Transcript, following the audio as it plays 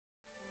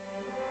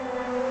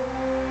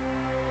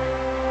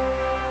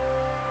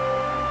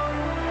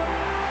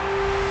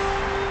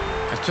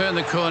turned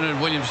the corner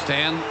at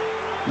Williamstown.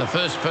 The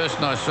first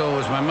person I saw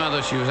was my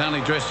mother. She was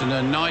only dressed in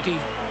her nightie,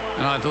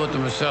 and I thought to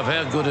myself,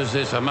 how good is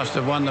this? I must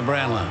have won the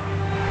Brownlow.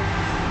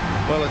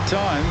 Well, at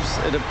times,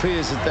 it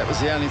appears that was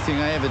the only thing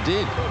I ever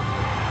did.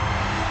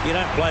 You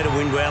don't play to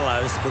win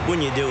Brownlows, but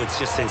when you do, it's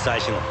just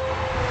sensational.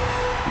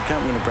 You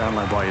can't win a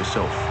Brownlow by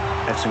yourself.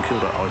 At St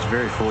Kilda, I was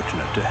very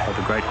fortunate to have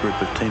a great group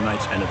of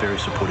teammates and a very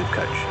supportive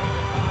coach.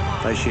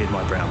 They shared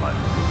my Brownlow.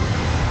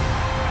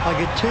 I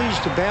get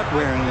teased about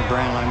wearing the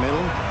Brownlow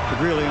medal, but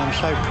really I'm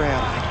so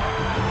proud of it.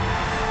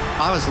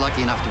 I was lucky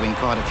enough to win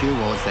quite a few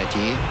awards that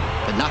year,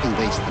 but nothing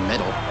beats the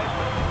medal.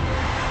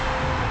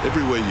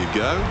 Everywhere you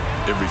go,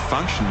 every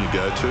function you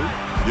go to,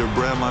 you're a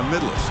Brownlow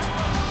medalist.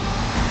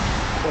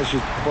 As you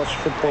watch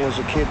football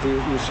as a kid, you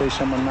see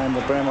someone named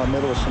the Brownlow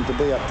medalist, and to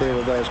be up there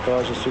with those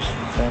guys is just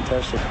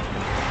fantastic.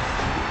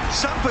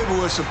 Some people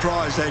were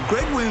surprised that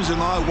Greg Williams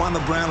and I won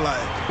the Brownlow.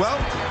 Well,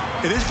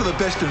 it is for the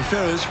best and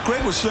fairest.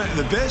 Greg was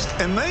certainly the best,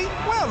 and me,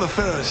 well, the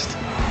fairest.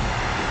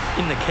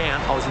 In the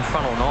count, I was in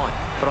front all night,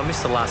 but I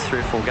missed the last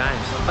 3 or 4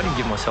 games. I didn't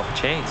give myself a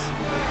chance.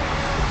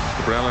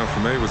 The Brownlow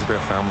for me was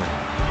about family.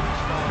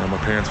 You know,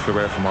 my parents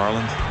flew out from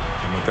Ireland,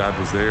 and my dad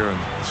was there, and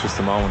it's just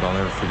a moment I'll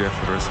never forget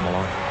for the rest of my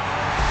life.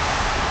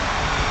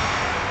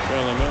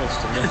 Brownlow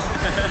medalist.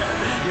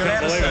 You're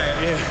allowed to say it.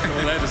 Yeah,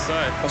 I'm allowed to say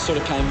it. I sort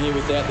of came here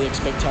without the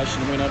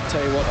expectation to win. I'll tell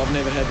you what, I've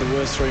never had the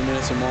worst 3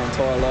 minutes of my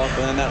entire life,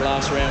 and then that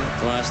last round.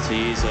 The last 2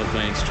 years I've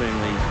been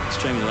extremely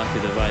lucky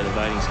the way the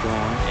voting's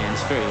gone, and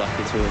it's very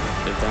lucky to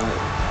have done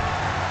it.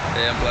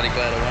 Yeah, I'm bloody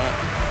glad I won it.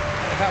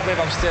 I can't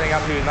believe I'm standing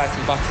up here with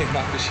Nathan Buckley and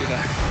Marcus Schiller.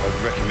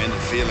 I'd recommend it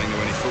feeling to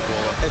any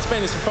footballer. It's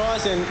been a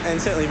surprise and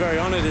certainly very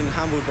honoured and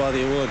humbled by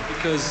the award.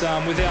 Because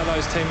without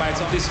those teammates,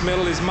 this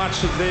medal is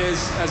much of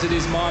theirs as it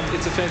is mine.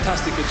 It's a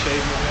fantastic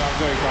achievement. I'm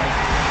very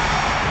grateful.